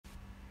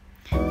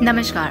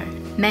नमस्कार,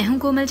 मैं हूं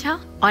कोमल झा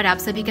और आप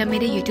सभी का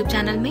मेरे YouTube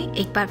चैनल में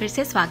एक बार फिर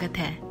से स्वागत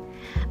है।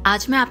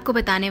 आज मैं आपको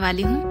बताने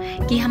वाली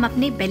हूं कि हम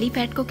अपने बेली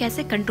फैट को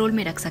कैसे कंट्रोल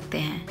में रख सकते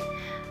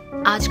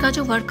हैं। आज का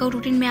जो वर्कआउट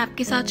रूटीन मैं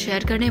आपके साथ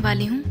शेयर करने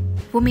वाली हूं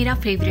वो मेरा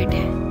फेवरेट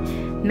है।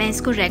 मैं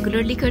इसको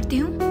रेगुलरली करती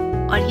हूं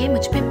और ये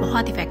मुझ पे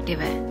बहुत इफेक्टिव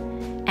है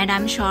एंड आई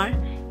एम श्योर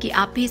कि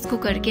आप भी इसको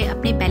करके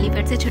अपने बेली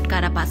फैट से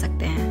छुटकारा पा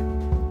सकते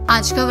हैं।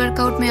 आज का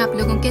वर्कआउट मैं आप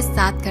लोगों के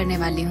साथ करने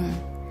वाली हूँ।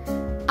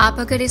 आप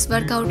अगर इस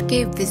वर्कआउट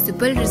के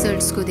विजिबल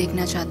रिजल्ट्स को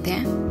देखना चाहते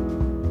हैं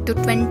तो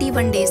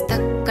 21 डेज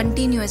तक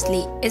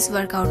कंटिन्यूअसली इस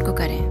वर्कआउट को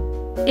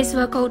करें। इस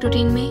वर्कआउट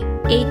रूटीन में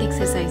 8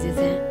 एक्सरसाइजेज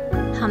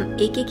हैं। हम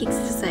एक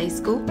एक्सरसाइज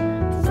को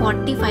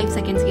 45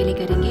 सेकेंड्स के लिए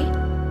करेंगे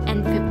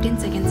एंड 15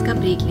 सेकेंड्स का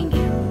ब्रेक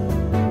लेंगे।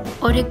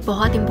 और एक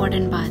बहुत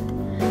इंपॉर्टेंट बात,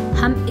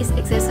 हम इस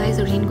एक्सरसाइज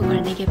रूटीन को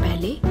करने के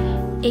पहले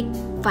एक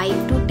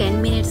 5 to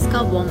 10 मिनट्स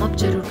का वार्म अप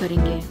जरूर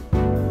करेंगे।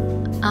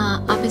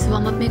 आप इस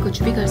वार्म अप में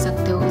कुछ भी कर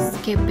सकते हो,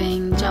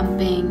 skipping,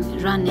 jumping,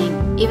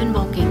 running, even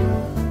walking,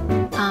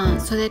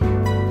 so that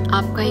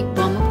आपका एक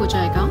वार्म अप हो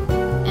जाएगा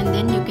and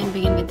then you can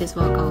begin with this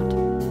workout.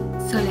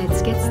 So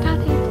let's get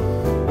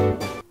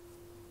started.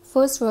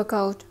 First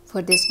workout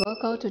for this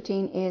workout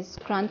routine is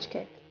crunch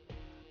kick.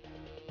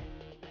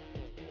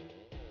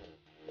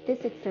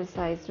 This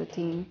exercise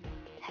routine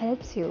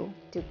helps you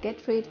to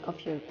get rid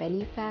of your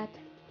belly fat,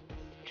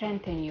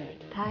 strengthen your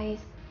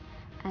thighs,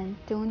 and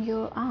tone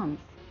your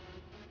arms.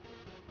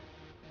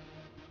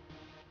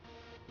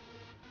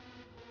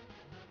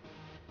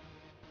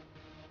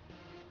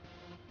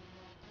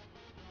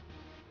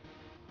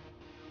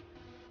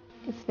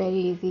 It's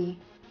very easy.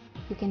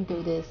 You can do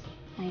this.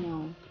 I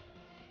know.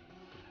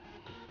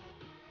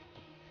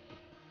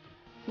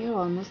 You're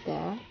almost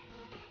there.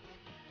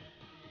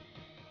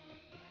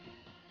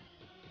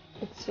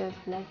 It's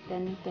just less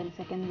than 10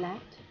 seconds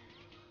left.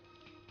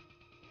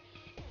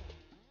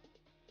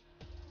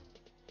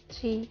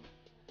 3,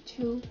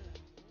 2,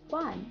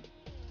 1.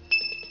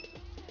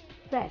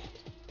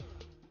 Rest.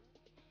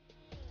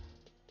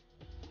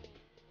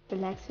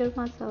 Relax your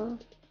muscle.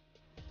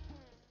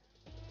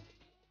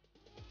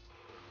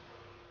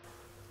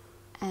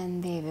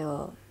 And they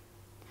will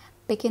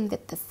begin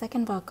with the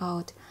second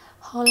workout,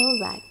 hollow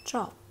back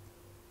drop.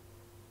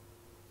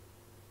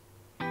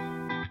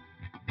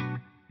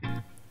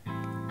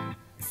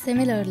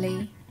 Similarly,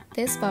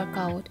 this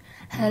workout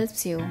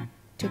helps you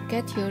to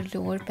get your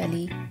lower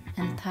belly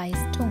and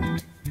thighs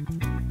toned.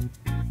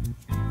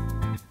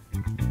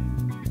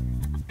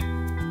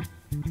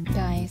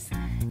 Guys,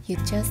 you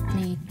just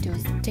need to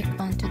stick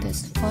onto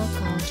this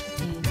workout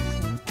routine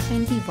for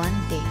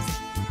 21 days.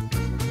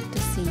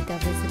 See the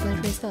visible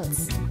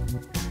results.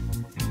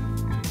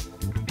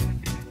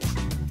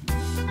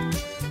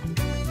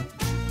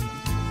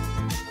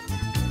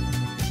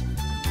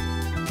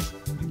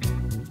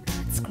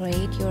 That's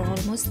great, you're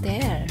almost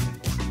there.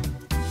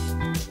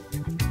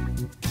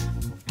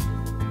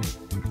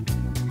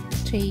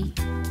 3,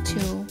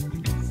 2,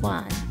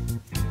 1,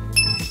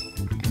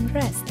 and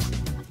rest.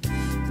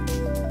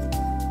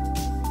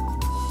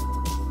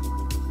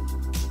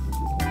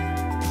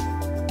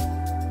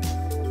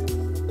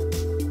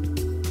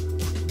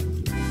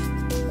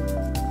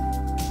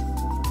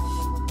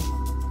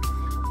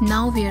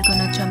 Now we are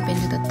gonna jump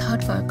into the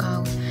third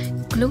workout,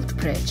 glute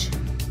bridge.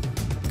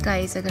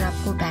 Guys, अगर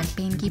आपको back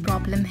pain की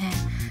problem है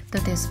तो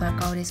this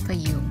workout is for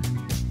you.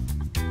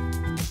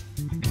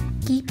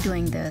 Keep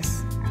doing this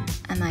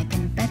and I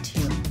can bet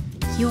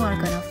you are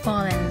gonna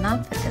fall in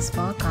love with this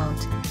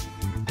workout.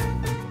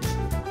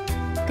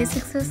 This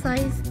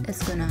exercise is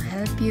gonna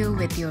help you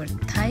with your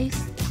thighs,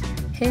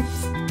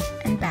 hips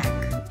and back.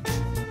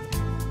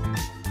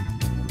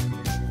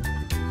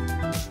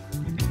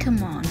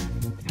 Come on.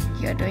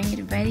 You're doing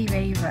it very,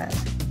 very well.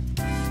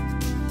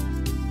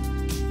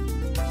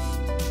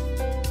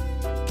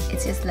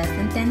 It's just less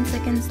than 10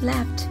 seconds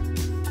left.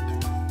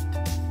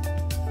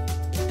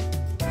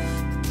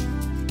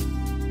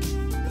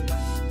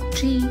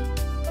 Three,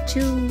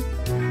 2,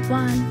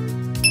 1,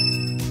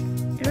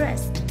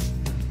 rest.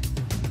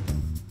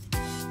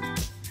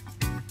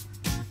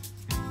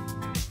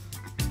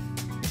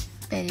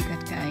 Very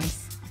good, guys.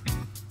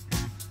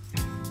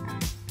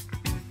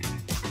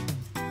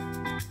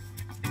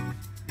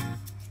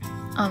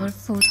 Our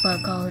fourth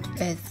workout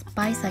is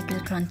bicycle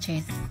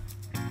crunches,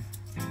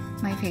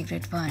 my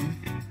favorite one.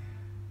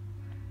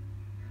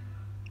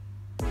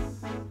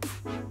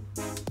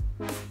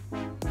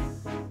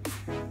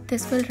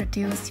 This will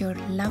reduce your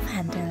love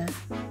handle,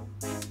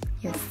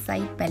 your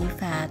side belly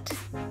fat,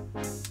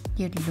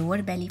 your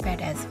lower belly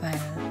fat as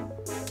well,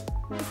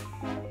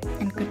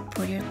 and good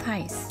for your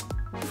thighs.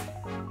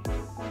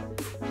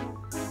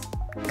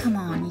 Come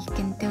on, you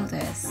can do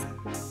this.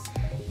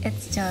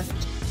 It's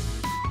just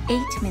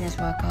 8-minute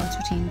workout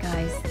routine,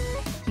 guys.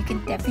 You can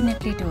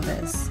definitely do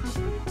this.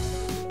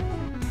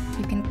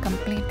 You can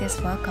complete this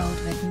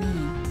workout with me.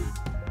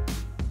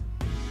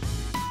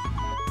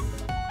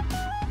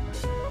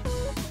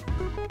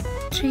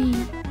 3,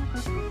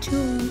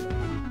 2,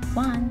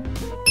 1,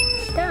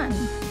 done.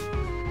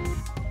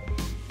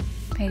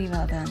 Very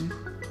well done.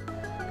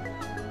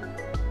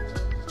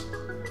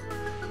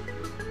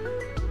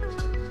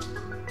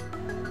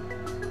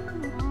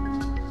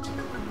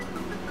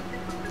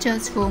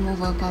 Just 4 more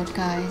workout,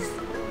 guys.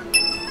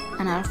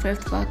 And our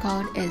 5th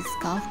workout is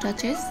calf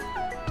touches.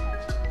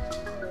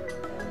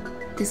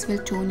 This will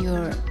tone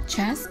your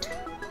chest,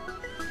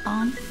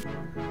 arm,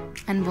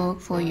 and work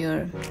for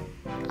your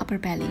upper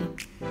belly.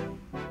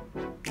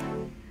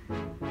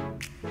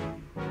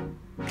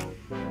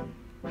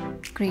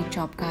 Great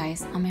job,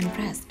 guys. I'm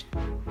impressed.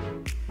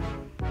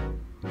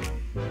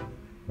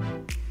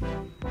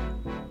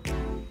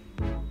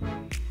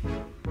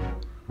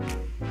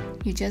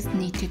 You just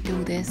need to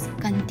do this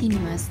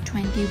continuous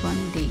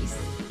 21 days.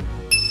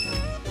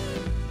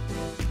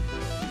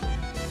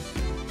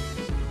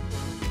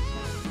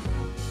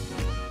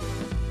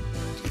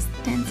 Just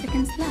 10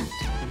 seconds left.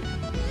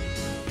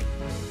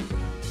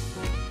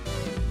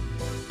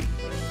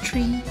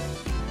 3,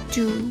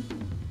 2,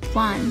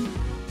 1,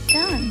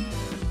 done.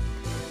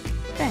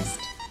 Rest.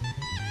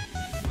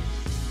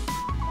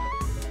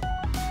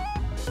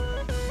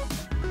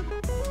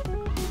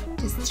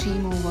 Just 3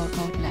 more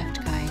workout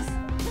left, guys.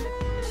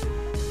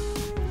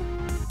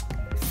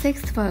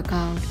 6th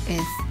workout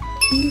is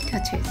heel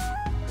touches.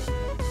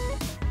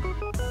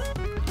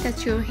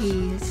 Touch your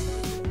heels.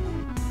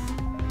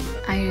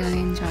 I really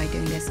enjoy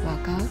doing this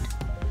workout,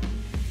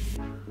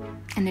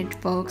 and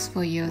it works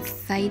for your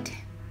side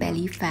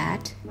belly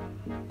fat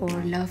or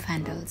love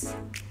handles.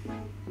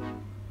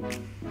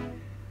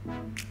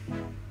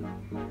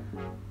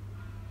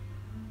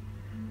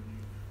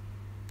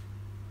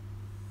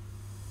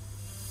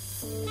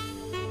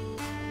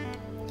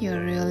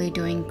 You're really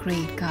doing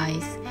great,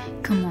 guys.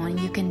 Come on,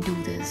 you can do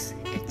this.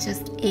 It's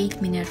just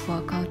 8-minute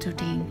workout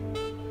routine.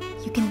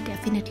 You can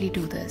definitely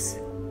do this.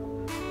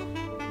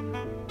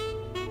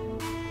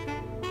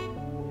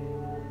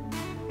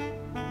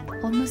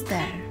 Almost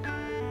there.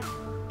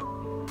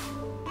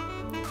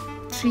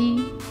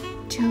 3,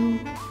 2,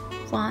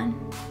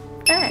 1,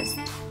 rest.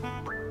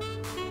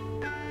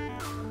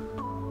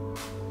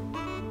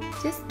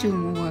 Just 2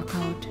 more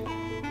workout.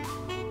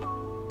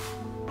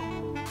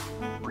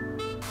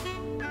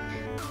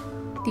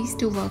 These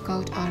 2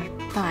 workouts are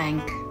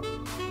plank.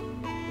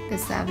 The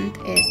 7th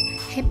is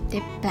hip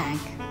dip plank.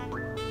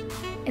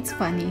 It's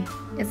funny,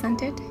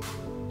 isn't it?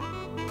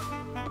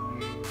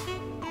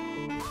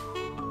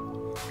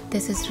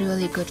 This is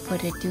really good for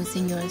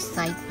reducing your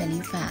side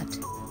belly fat.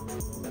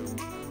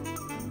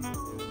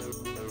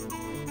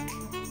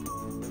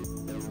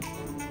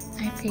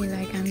 I feel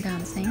like I'm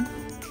dancing.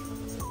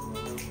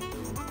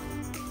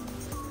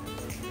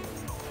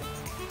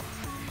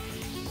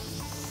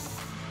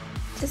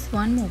 Just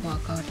 1 more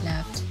workout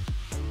left.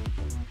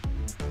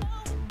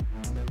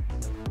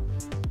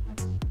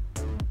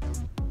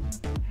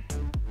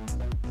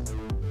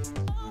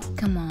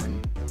 Come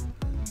on,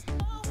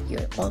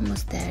 you're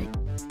almost there.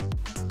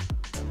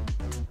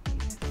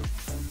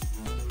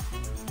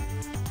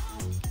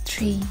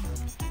 3,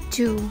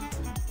 2,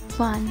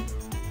 1,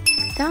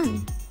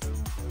 done.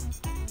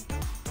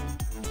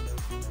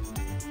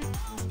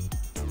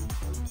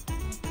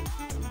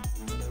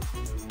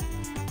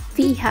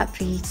 We have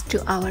reached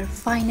to our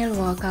final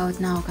workout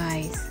now,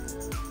 guys.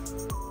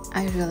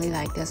 I really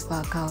like this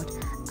workout,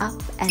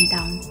 up and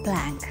down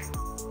plank.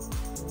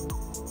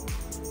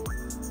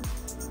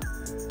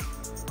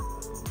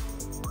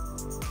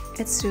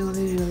 It's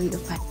really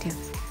effective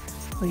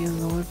for your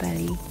lower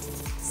belly,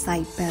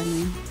 side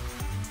belly,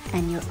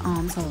 and your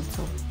arms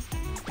also.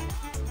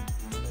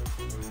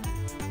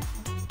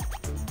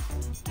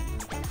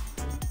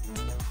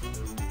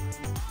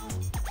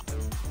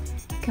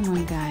 Come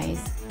on, guys.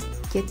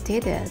 You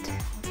did it.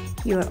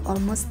 You're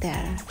almost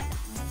there.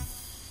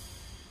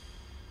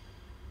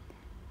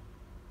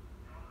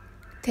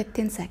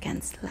 15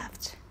 seconds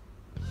left.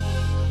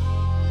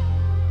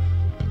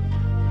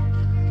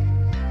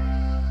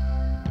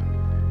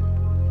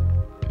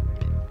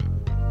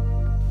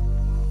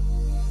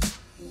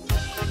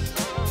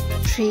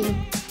 Three,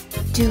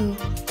 2,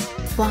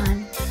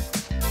 1.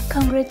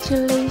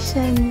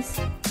 Congratulations.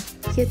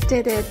 You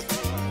did it.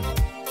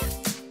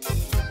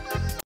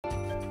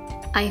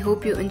 I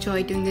hope you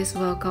enjoyed doing this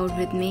workout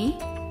with me.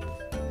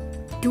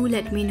 Do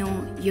let me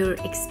know your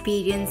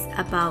experience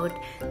about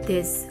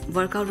this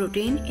workout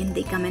routine in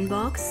the comment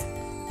box.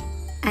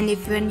 And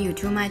if you are new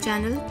to my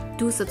channel,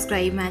 do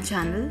subscribe my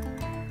channel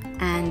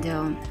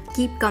and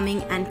keep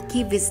coming and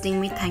keep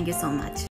visiting me. Thank you so much.